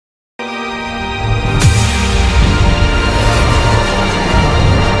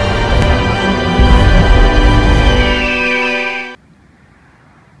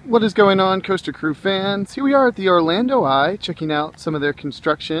What is going on, Coaster Crew fans? Here we are at the Orlando Eye, checking out some of their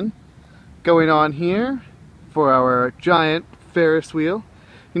construction going on here for our giant Ferris wheel.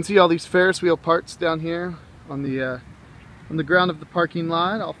 You can see all these Ferris wheel parts down here on the ground of the parking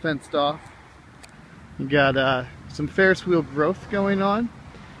lot, all fenced off. You got some Ferris wheel growth going on.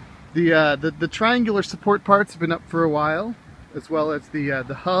 The triangular support parts have been up for a while, as well as the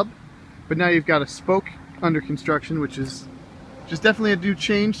hub, but now you've got a spoke under construction, which is just definitely a new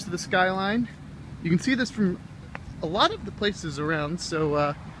change to the skyline. You can see this from a lot of the places around, so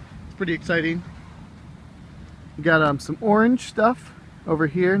it's pretty exciting. You got some orange stuff over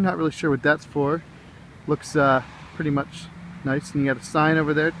here, not really sure what that's for. Looks pretty much nice, and you got a sign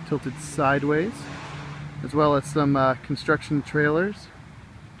over there tilted sideways, as well as some construction trailers.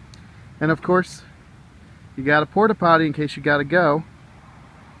 And of course, you got a porta potty in case you gotta go.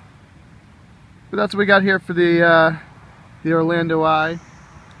 But that's what we got here for the Orlando Eye.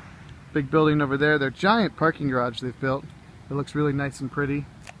 Big building over there. Their giant parking garage they've built. It looks really nice and pretty.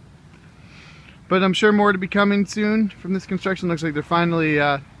 But I'm sure more to be coming soon from this construction. Looks like they're finally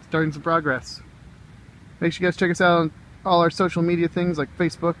starting some progress. Make sure you guys check us out on all our social media things like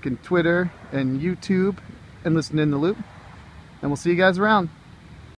Facebook and Twitter and YouTube, and listen in the loop. And we'll see you guys around.